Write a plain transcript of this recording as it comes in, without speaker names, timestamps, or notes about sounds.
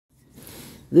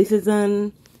This is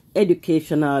an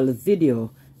educational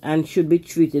video and should be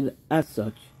treated as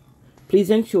such. Please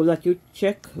ensure that you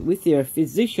check with your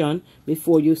physician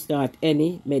before you start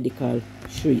any medical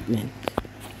treatment.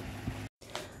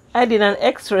 I did an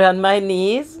x-ray on my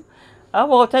knees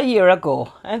about a year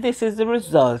ago, and this is the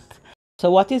result.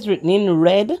 So what is written in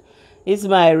red is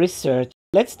my research.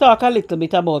 Let's talk a little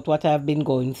bit about what I've been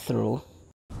going through.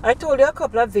 I told you a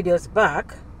couple of videos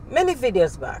back, many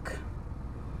videos back,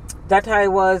 that I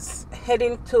was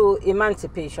heading to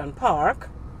Emancipation Park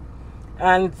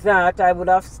and that I would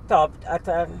have stopped at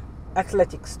an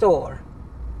athletic store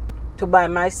to buy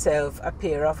myself a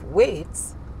pair of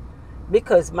weights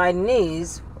because my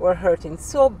knees were hurting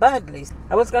so badly.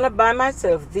 I was going to buy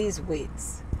myself these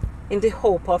weights in the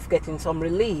hope of getting some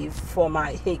relief for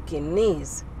my aching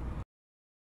knees.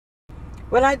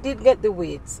 Well, I did get the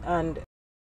weights and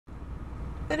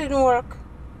they didn't work.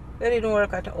 They didn't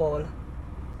work at all.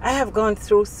 I have gone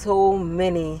through so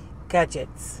many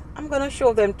gadgets. I'm going to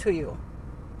show them to you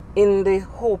in the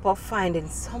hope of finding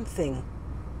something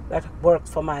that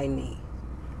works for my knee.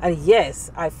 And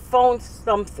yes, I found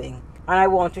something and I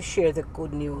want to share the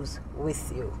good news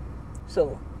with you.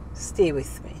 So stay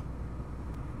with me.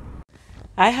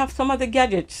 I have some of the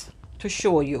gadgets to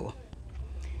show you.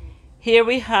 Here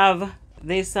we have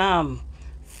this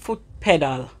foot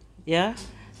pedal. Yeah,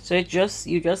 so you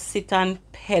just sit and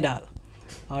pedal.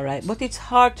 All right, but it's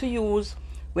hard to use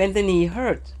when the knee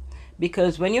hurts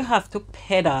because when you have to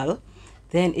pedal,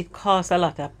 then it causes a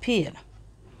lot of pain.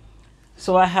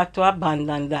 So I had to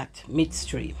abandon that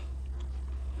midstream.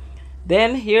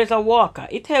 Then here's a walker.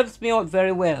 It helps me out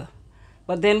very well.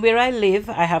 But then where I live,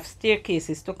 I have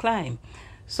staircases to climb.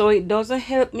 So it doesn't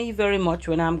help me very much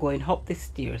when I'm going up the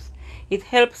stairs. It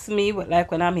helps me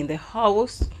like when I'm in the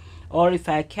house or if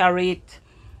I carry it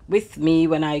with me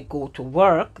when I go to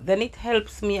work, then it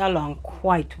helps me along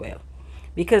quite well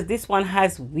because this one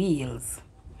has wheels.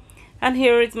 And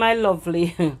here is my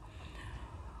lovely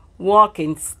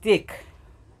walking stick.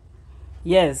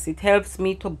 Yes, it helps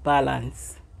me to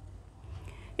balance.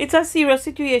 It's a serious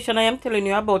situation I am telling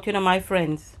you about, my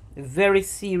friends. A very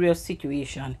serious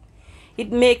situation.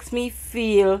 It makes me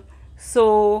feel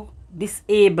so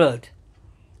disabled.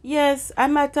 Yes, I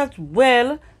might as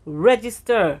well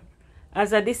register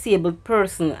as a disabled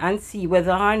person and see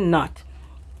whether or not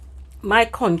my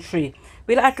country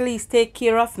will at least take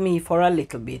care of me for a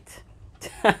little bit.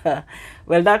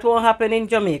 Well, that won't happen in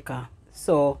Jamaica.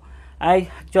 So I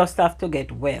just have to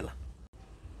get well.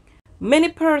 Many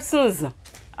persons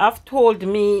have told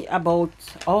me about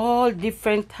all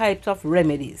different types of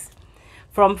remedies,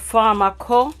 from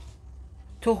pharmaco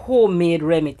to homemade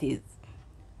remedies.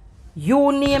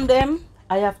 You name them,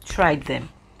 I have tried them.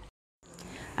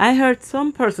 I heard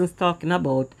some persons talking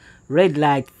about red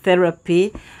light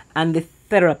therapy and the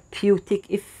therapeutic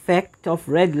effect of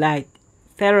red light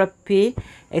therapy,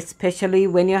 especially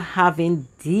when you're having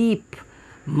deep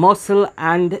muscle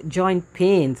and joint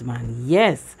pains, man.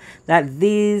 Yes, that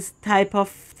this type of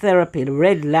therapy,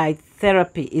 red light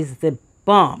therapy, is the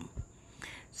bomb.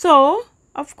 So,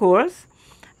 of course,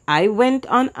 I went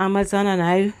on Amazon and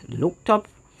I looked up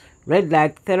red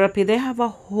light therapy. They have a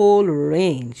whole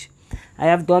range. I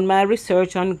have done my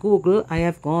research on Google. I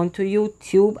have gone to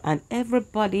YouTube and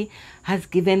everybody has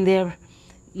given their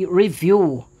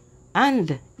review.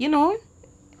 And,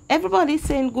 everybody's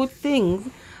saying good things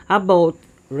about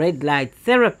red light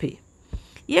therapy.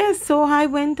 Yes, so I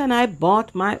went and I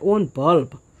bought my own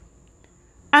bulb.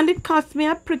 And it cost me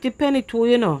a pretty penny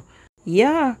too,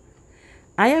 Yeah,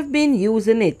 I have been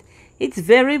using it. It's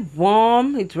very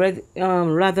warm. It's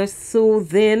rather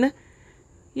soothing.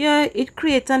 Yeah, it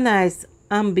creates a nice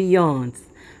ambience.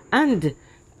 And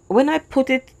when I put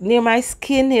it near my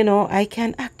skin, I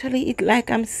can actually, it's like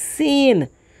I'm seeing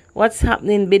what's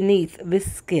happening beneath the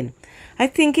skin. I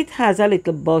think it has a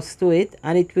little buzz to it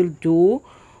and it will do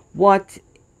what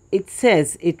it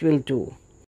says it will do.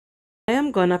 I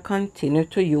am gonna continue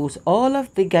to use all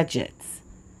of the gadgets.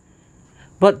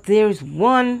 But there's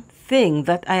one thing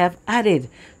that I have added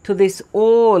to this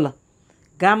whole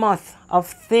gamut of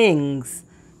things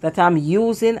that I'm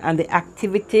using and the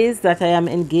activities that I am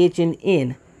engaging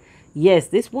in. Yes,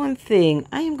 this one thing,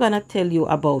 I am gonna tell you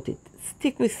about it.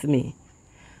 Stick with me.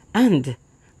 And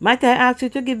might I ask you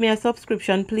to give me a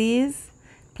subscription, please?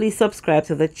 Please subscribe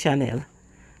to the channel.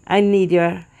 I need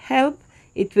your help.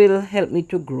 It will help me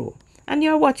to grow. And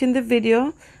you're watching the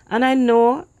video, and I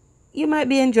know you might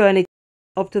be enjoying it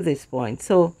up to this point.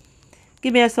 So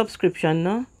give me a subscription,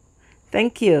 no?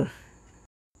 Thank you.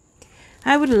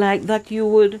 I would like that you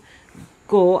would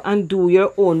go and do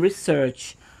your own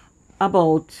research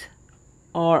about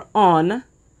or on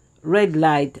red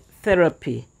light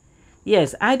therapy.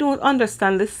 Yes, I don't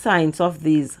understand the science of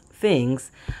these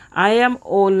things. I am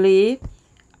only,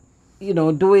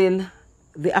 doing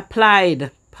the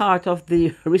applied part of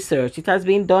the research. It has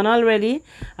been done already.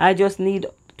 I just need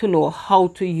to know how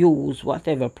to use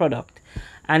whatever product.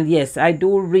 And yes, I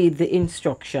do read the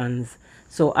instructions.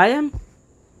 So I am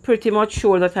pretty much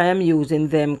sure that I am using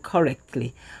them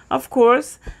correctly. Of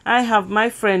course, I have my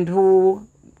friend who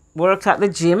works at the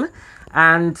gym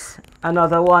and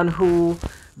another one who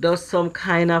does some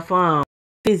kind of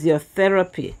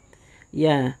physiotherapy.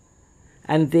 Yeah,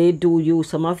 and they do use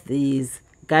some of these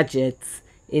gadgets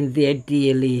in their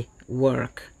daily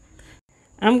work.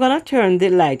 I'm gonna turn the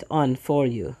light on for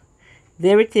you.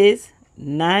 There it is,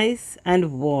 nice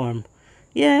and warm.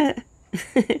 Yeah,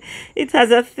 it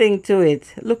has a thing to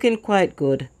it, looking quite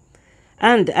good.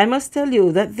 And I must tell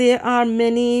you that there are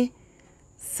many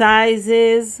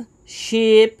sizes,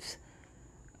 shapes,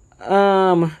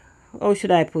 how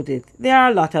should I put it? There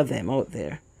are a lot of them out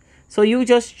there. So you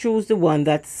just choose the one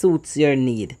that suits your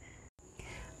need.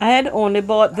 I had only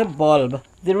bought the bulb.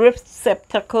 The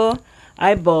receptacle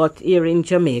I bought here in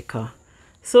Jamaica.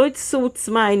 So it suits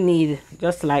my need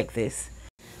just like this.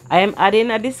 I am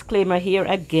adding a disclaimer here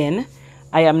again.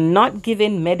 I am not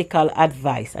giving medical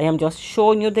advice. I am just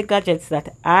showing you the gadgets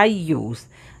that I use.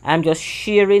 I'm just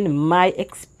sharing my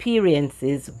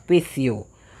experiences with you.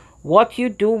 What you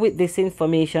do with this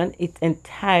information, it's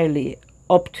entirely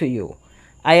up to you.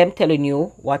 I am telling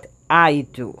you what I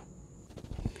do.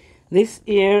 This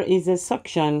here is a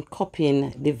suction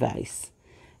cupping device.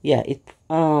 Yeah, it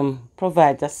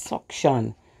provides a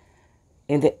suction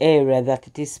in the area that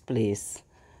it is placed.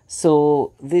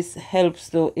 So this helps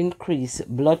to increase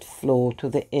blood flow to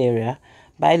the area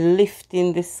by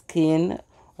lifting the skin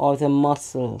or the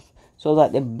muscles so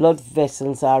that the blood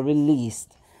vessels are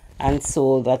released and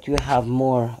so that you have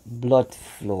more blood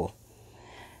flow.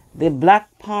 The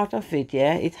black part of it,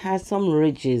 yeah, it has some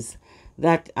ridges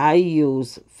that I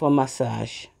use for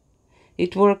massage.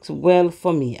 It works well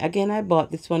for me. Again, I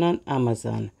bought this one on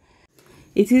Amazon.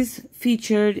 It is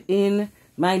featured in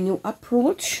my new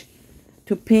approach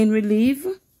to pain relief,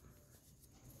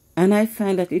 and I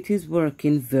find that it is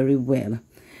working very well.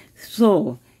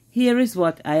 So here is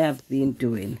what I have been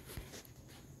doing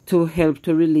to help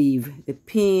to relieve the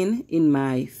pain in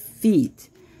my feet,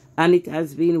 and it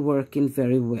has been working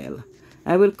very well.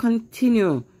 I will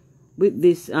continue with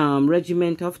this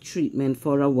regimen of treatment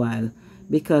for a while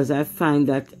because I find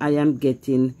that I am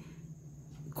getting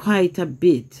quite a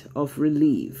bit of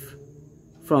relief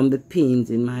from the pains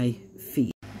in my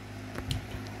feet.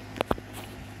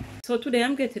 So today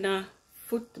I'm getting a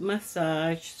foot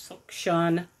massage,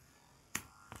 suction,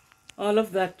 all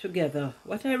of that together.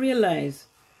 What I realize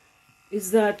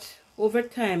is that over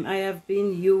time I have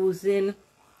been using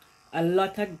a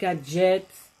lot of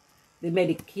gadgets, the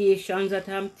medications that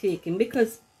I'm taking,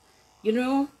 because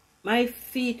my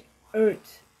feet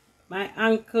hurt, my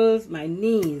ankles, my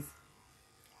knees.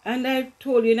 And I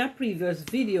told you in a previous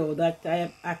video that I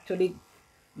have actually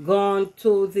gone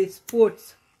to the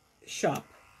sports shop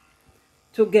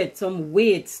to get some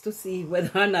weights to see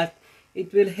whether or not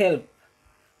it will help.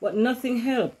 But nothing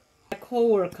helped. My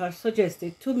co-worker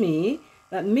suggested to me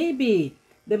that maybe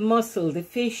the muscle, the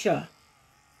fascia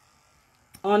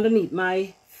underneath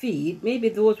my feet, maybe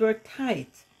those were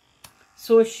tight.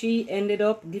 So she ended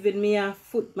up giving me a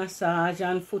foot massage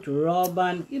and foot rub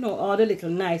and, all the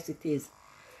little niceties.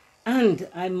 And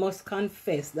I must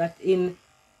confess that in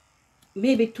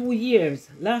maybe 2 years,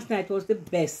 last night was the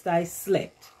best I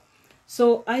slept.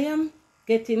 So I am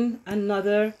getting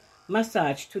another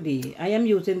massage today. I am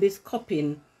using this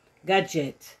cupping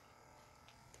gadget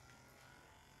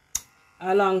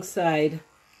alongside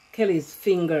Kelly's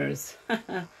fingers.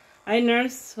 Hi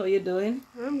nurse, how you doing?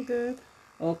 I'm good.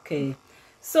 Okay,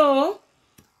 so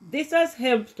this has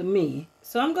helped me.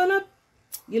 So I'm gonna,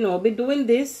 be doing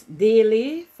this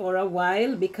daily for a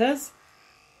while because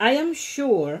I am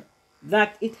sure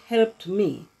that it helped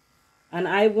me. And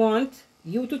I want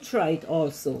you to try it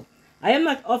also. I am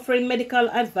not offering medical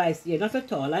advice here, not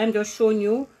at all. I am just showing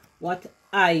you what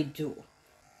I do.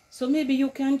 So maybe you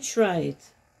can try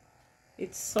it.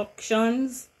 It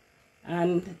suctions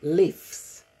and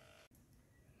lifts.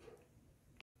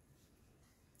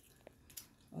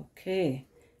 Okay,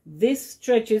 this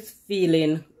stretch is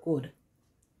feeling good.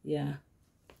 Yeah,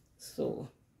 so,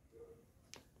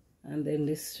 and then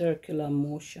this circular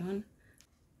motion.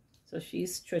 So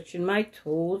she's stretching my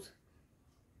toes.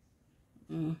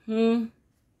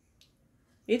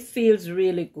 It feels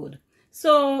really good.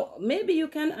 So maybe you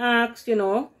can ask,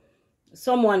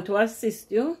 someone to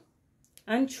assist you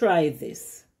and try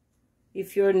this.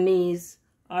 if your knees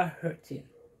are hurting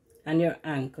and your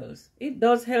ankles. It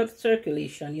does help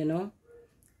circulation, you know.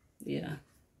 Yeah.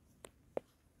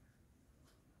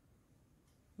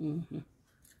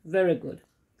 Very good.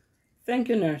 Thank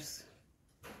you, nurse.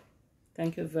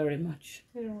 Thank you very much.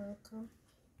 You're welcome.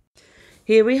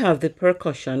 Here we have the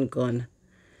percussion gun.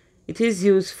 It is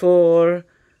used for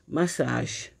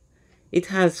massage. It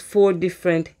has 4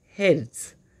 different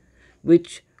heads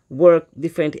which work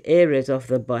different areas of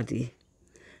the body.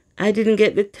 I didn't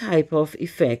get the type of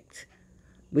effect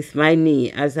with my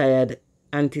knee as I had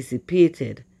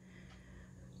anticipated,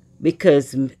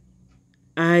 because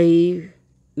I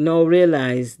now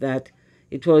realize that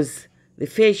it was the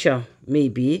fascia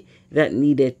maybe that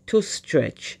needed to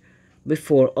stretch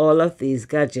before all of these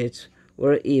gadgets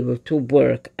were able to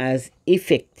work as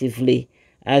effectively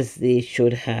as they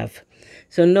should have.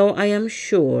 So now I am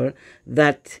sure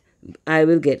that I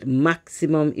will get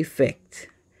maximum effect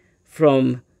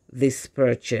from this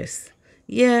purchase.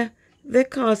 Yeah, they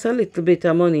cost a little bit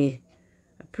of money,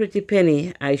 a pretty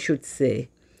penny I should say.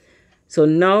 So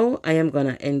now I am going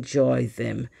to enjoy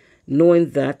them,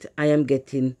 knowing that I am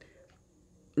getting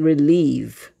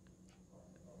relief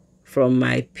from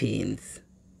my pains.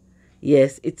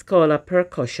 Yes, it's called a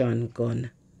percussion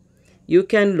gun. You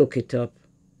can look it up.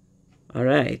 All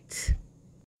right.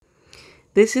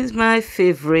 This is my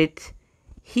favorite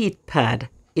heat pad.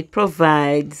 It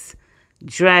provides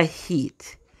dry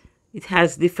heat. It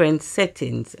has different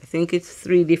settings. I think it's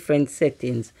 3 different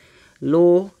settings: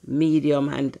 low, medium,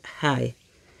 and high.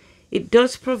 It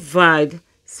does provide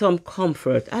some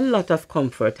comfort, a lot of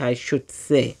comfort, I should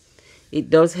say. It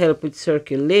does help with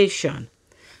circulation.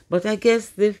 But I guess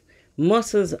the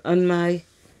muscles on my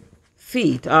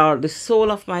feet, or the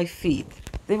sole of my feet,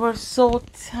 they were so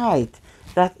tight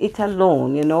that it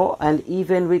alone, you know, and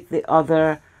even with the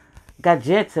other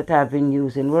gadgets that I've been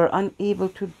using, were unable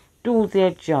to do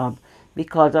their job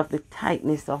because of the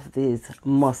tightness of these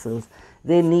muscles.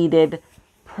 They needed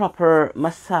proper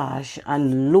massage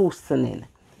and loosening.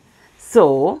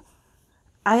 So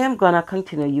I am gonna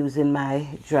continue using my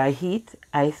dry heat.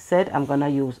 I said I'm gonna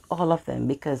use all of them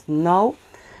because now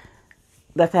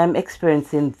that I'm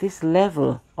experiencing this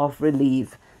level of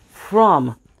relief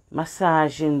from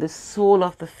massaging the sole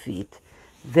of the feet,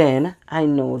 then I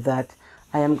know that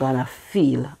I am gonna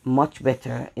feel much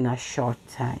better in a short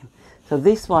time. So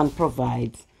this one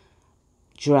provides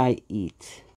dry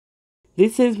heat.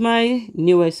 This is my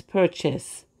newest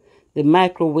purchase, the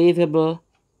microwavable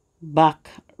back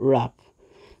wrap,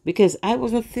 because I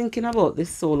wasn't thinking about the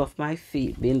sole of my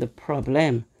feet being the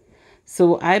problem.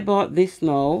 So I bought this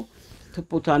now to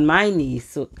put on my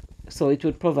knees so it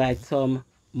would provide some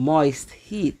moist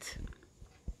heat.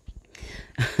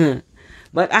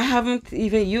 But I haven't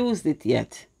even used it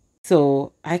yet,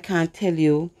 so I can't tell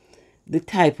you the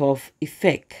type of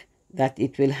effect that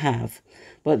it will have.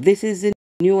 But this is the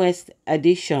newest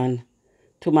addition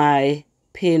to my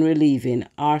pain relieving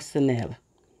arsenal.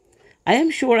 I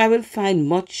am sure I will find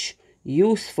much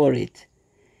use for it.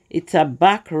 It's a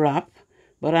back wrap,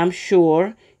 but I'm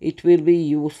sure it will be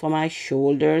used for my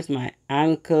shoulders, my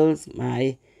ankles,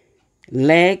 my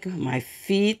leg, my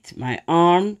feet, my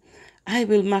arm. I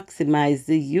will maximize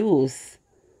the use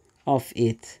of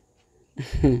it.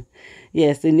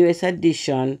 Yes, the newest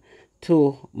addition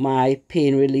to my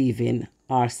pain relieving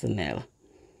arsenal.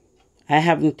 I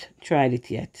haven't tried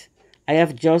it yet. I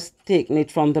have just taken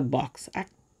it from the box.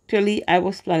 Actually, I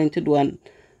was planning to do an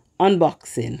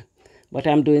unboxing, but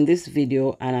I'm doing this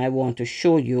video and I want to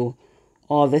show you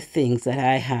all the things that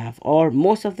I have, or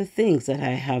most of the things that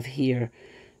I have here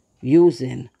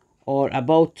using or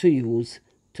about to use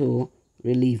to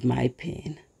relieve my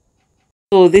pain.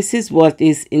 So this is what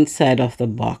is inside of the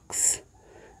box.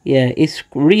 Yeah, it's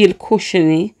real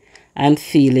cushiony and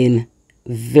feeling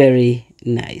very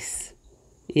nice.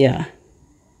 Yeah.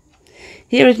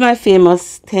 Here is my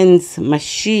famous TENS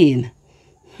machine.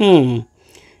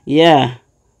 Yeah,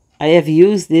 I have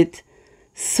used it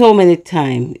so many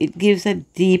times. It gives a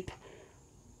deep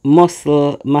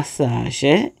muscle massage,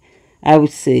 I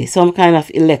would say, some kind of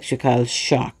electrical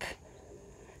shock.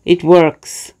 It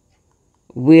works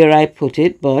where I put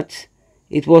it, but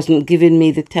it wasn't giving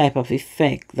me the type of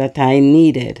effect that I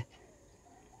needed.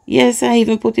 Yes, I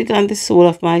even put it on the sole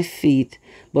of my feet,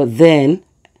 but then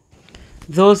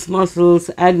those muscles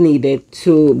I needed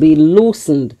to be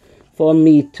loosened for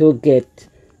me to get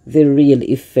the real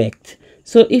effect.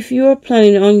 So if you're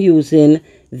planning on using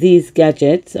these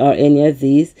gadgets or any of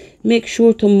these, make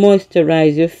sure to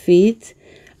moisturize your feet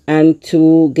and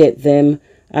to get them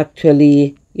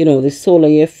actually, you know, the sole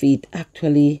of your feet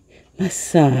actually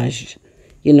massaged,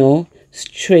 you know,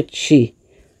 stretchy,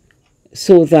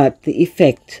 so that the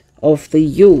effect of the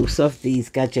use of these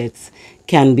gadgets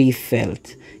can be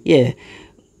felt. Yeah,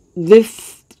 the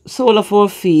sole of our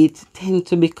feet tend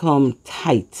to become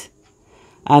tight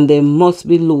and they must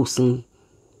be loosened.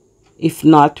 If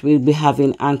not, we'll be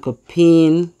having ankle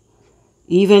pain,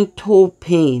 even toe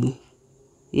pain.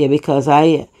 Yeah, because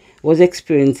I was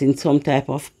experiencing some type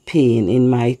of pain in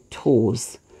my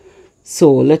toes.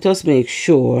 So let us make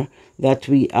sure that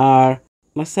we are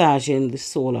massaging the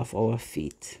sole of our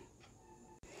feet.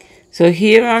 So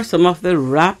here are some of the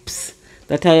wraps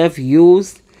that I have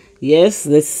used. Yes,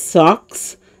 the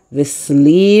socks, the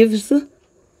sleeves.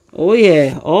 Oh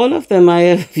yeah, all of them I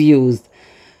have used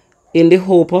in the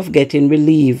hope of getting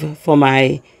relief for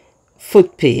my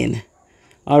foot pain.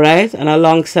 Alright, and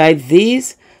alongside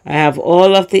these, I have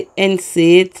all of the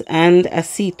NSAIDs and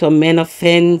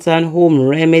acetaminophen and home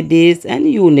remedies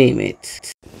and you name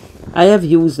it. I have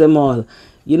used them all.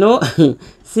 You know,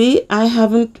 see, I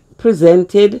haven't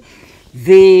presented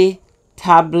the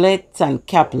tablets and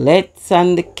caplets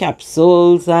and the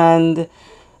capsules and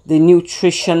the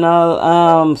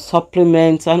nutritional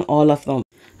supplements and all of them.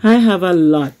 I have a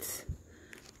lot,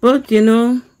 but you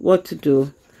know what to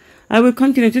do. I will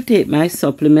continue to take my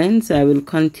supplements. I will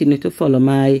continue to follow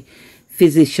my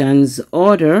physician's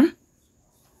order.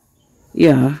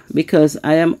 Yeah, because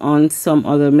I am on some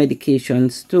other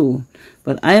medications too.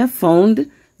 But I have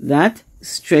found that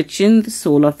stretching the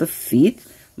sole of the feet,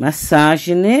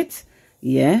 massaging it,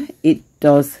 yeah, it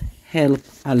does help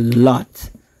a lot.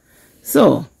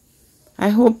 So, I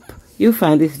hope you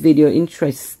find this video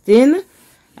interesting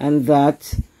and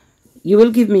that you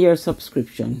will give me your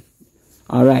subscription.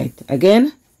 Alright,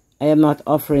 again, I am not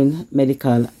offering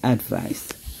medical advice.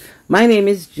 My name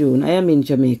is June. I am in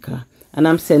Jamaica and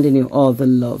I'm sending you all the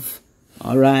love.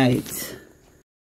 Alright.